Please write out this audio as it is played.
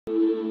Welcome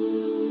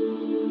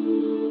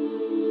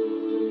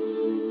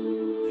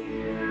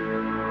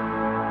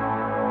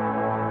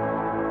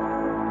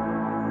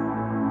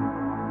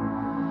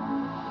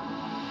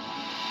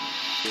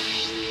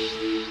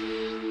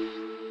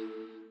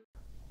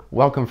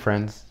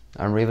friends,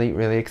 I'm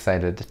really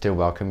excited to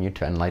welcome you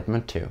to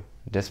Enlightenment 2.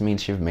 This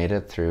means you've made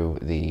it through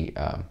the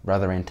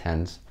rather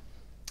intense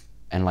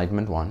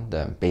Enlightenment 1,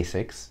 the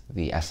basics,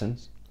 the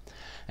essence.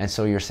 And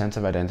so your sense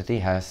of identity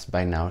has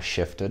by now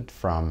shifted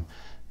from,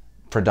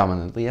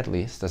 predominantly at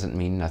least, doesn't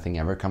mean nothing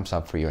ever comes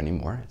up for you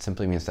anymore. It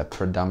simply means that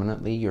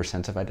predominantly your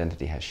sense of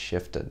identity has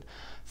shifted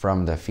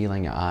from the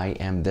feeling I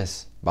am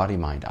this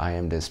body-mind, I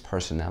am this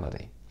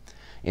personality,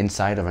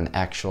 inside of an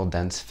actual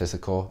dense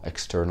physical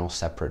external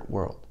separate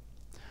world.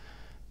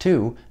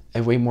 To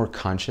a way more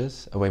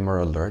conscious, a way more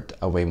alert,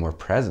 a way more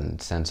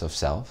present sense of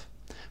self,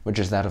 which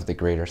is that of the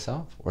greater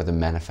self, or the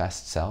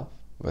manifest self,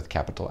 with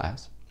capital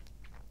S.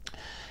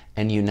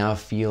 And you now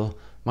feel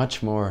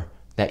much more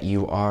that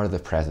you are the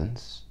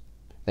presence,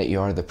 that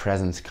you are the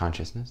presence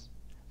consciousness,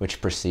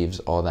 which perceives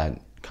all that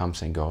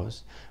comes and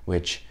goes,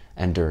 which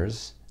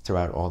endures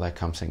throughout all that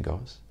comes and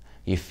goes.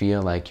 You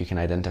feel like you can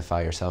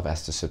identify yourself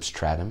as the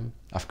substratum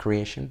of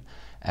creation,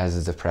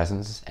 as the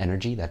presence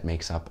energy that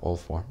makes up all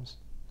forms,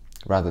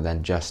 rather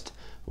than just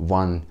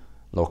one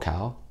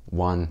locale,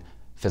 one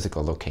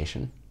physical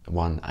location,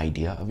 one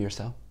idea of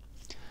yourself.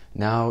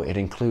 Now it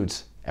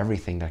includes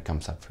everything that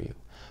comes up for you.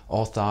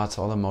 All thoughts,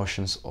 all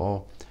emotions,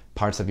 all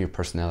parts of your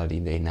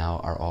personality, they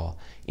now are all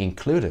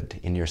included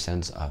in your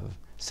sense of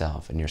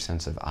self, in your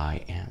sense of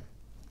I am.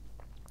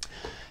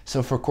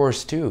 So for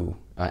Course 2,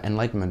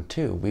 Enlightenment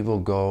 2, we will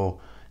go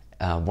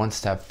one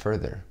step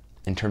further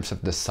in terms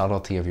of the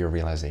subtlety of your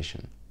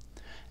realization.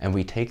 And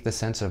we take the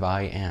sense of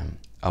I am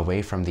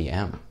away from the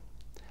M,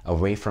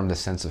 away from the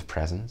sense of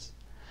presence,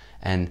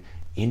 and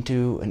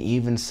into an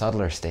even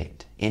subtler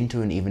state,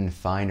 into an even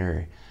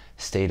finer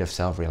state of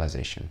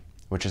self-realization,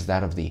 which is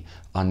that of the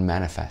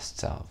unmanifest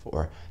self,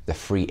 or the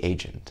free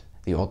agent,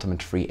 the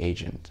ultimate free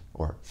agent,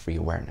 or free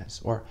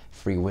awareness, or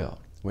free will,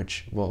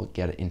 which we'll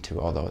get into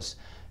all those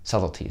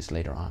subtleties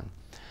later on.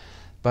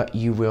 But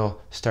you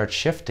will start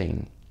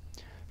shifting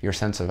your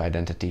sense of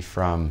identity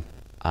from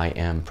I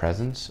am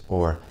presence,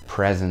 or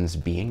presence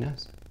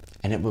beingness,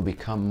 and it will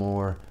become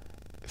more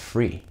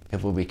free.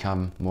 It will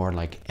become more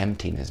like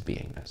emptiness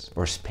beingness,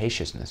 or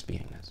spaciousness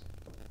beingness.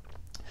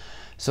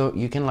 So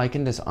you can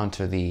liken this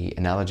onto the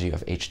analogy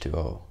of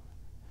H2O.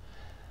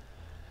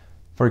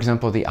 For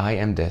example, the I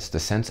am this, the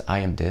sense I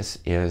am this,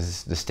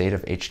 is the state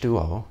of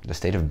H2O, the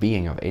state of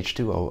being of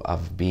H2O,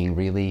 of being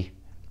really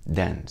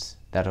dense,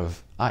 that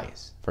of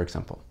ice, for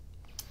example.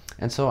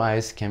 And so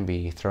ice can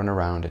be thrown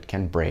around, it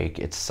can break,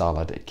 it's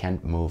solid, it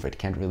can't move, it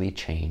can't really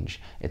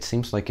change. It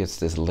seems like it's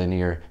this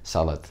linear,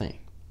 solid thing.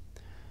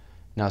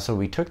 Now, so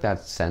we took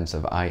that sense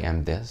of I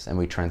am this, and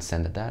we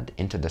transcended that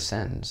into the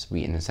sense.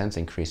 We, in a sense,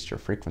 increased your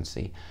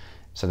frequency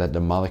so that the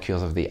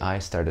molecules of the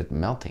ice started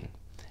melting.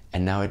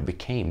 And now it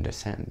became the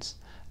sense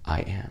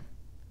I am.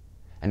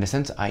 And the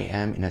sense I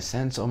am, in a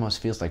sense,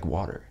 almost feels like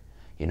water.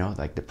 You know,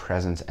 like the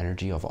presence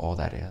energy of all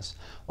that is.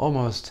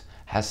 Almost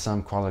has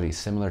some qualities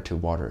similar to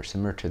water,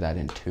 similar to that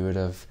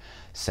intuitive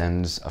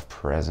sense of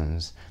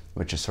presence,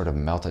 which is sort of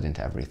melted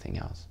into everything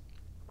else.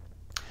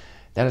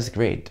 That is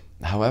great.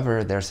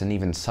 However, there's an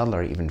even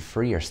subtler, even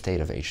freer state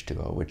of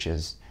H2O, which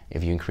is,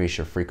 if you increase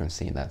your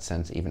frequency in that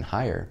sense even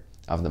higher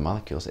of the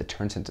molecules, it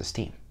turns into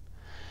steam.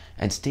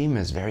 And steam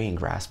is very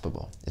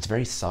ingraspable. It's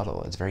very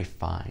subtle, it's very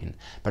fine,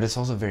 but it's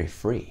also very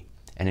free.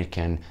 And it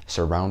can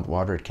surround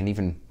water, it can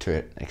even, to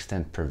an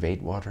extent,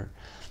 pervade water.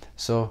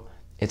 So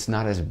it's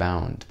not as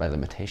bound by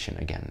limitation,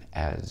 again,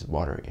 as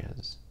water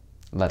is,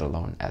 let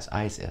alone as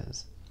ice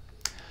is.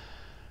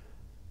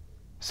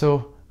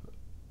 So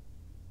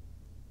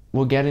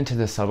we'll get into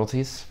the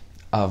subtleties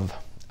of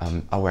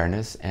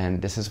awareness,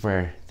 and this is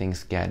where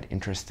things get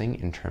interesting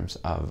in terms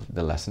of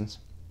the lessons.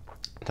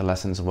 The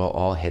lessons will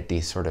all hit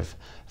these sort of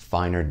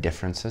finer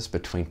differences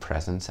between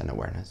presence and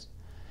awareness.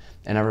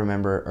 And I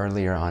remember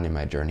earlier on in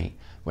my journey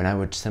when I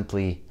would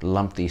simply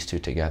lump these two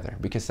together,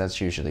 because that's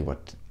usually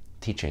what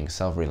teachings,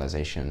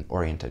 self-realization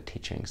oriented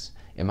teachings,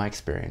 in my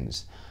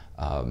experience,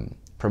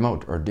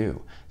 promote or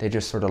do. They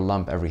just sort of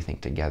lump everything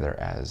together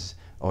as,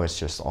 oh, it's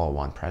just all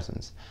one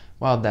presence.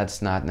 Well,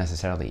 that's not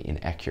necessarily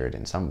inaccurate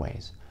in some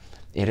ways.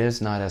 It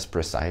is not as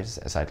precise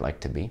as I'd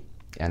like to be.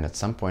 And at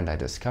some point I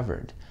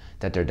discovered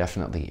that there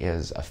definitely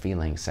is a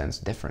feeling sense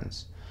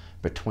difference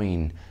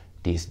between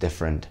these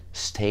different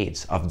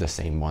states of the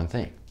same one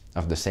thing.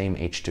 Of the same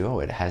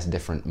H2O, it has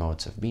different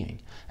modes of being.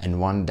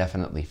 And one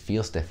definitely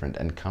feels different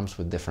and comes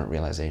with different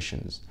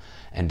realizations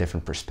and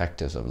different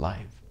perspectives of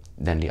life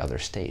than the other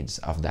states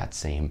of that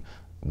same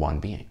one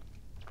being.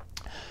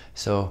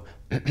 So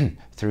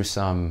through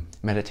some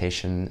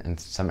meditation and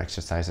some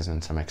exercises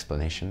and some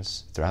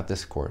explanations throughout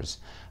this course,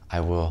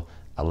 I will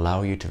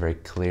allow you to very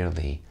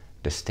clearly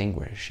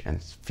distinguish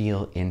and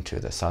feel into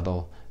the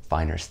subtle,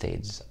 finer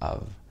states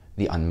of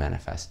the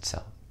unmanifest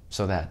self,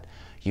 so that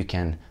you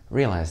can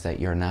realize that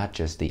you're not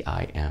just the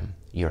I am,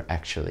 you're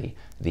actually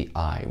the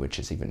I, which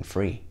is even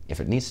free, if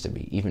it needs to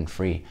be, even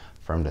free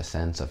from the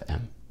sense of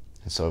M.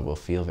 And so it will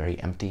feel very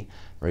empty,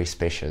 very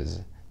spacious,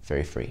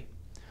 very free.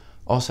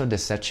 Also,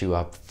 this sets you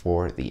up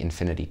for the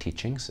infinity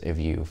teachings, if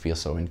you feel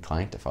so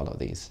inclined to follow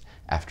these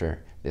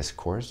after this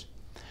course,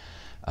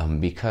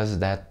 because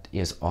that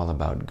is all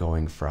about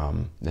going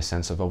from the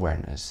sense of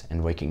awareness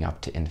and waking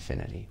up to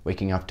infinity,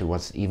 waking up to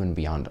what's even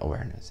beyond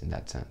awareness in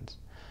that sense.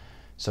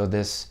 So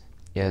this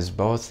is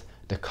both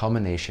the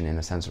culmination, in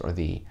a sense, or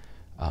the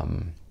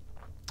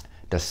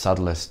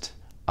subtlest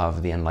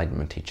of the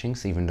Enlightenment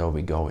teachings, even though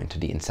we go into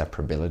the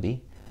inseparability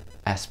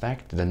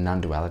aspect, the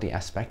non-duality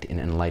aspect in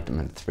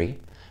Enlightenment 3,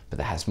 but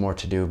that has more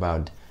to do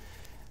about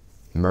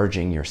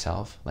merging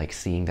yourself, like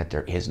seeing that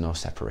there is no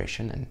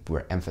separation, and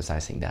we're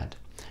emphasizing that.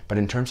 But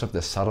in terms of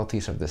the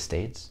subtleties of the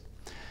states,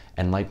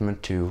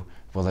 Enlightenment 2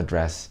 will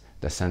address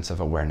the sense of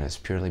awareness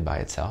purely by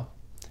itself,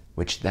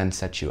 which then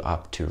sets you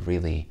up to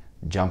really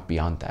jump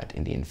beyond that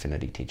in the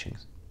infinity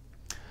teachings.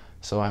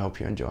 So I hope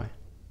you enjoy,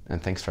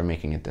 and thanks for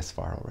making it this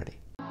far already.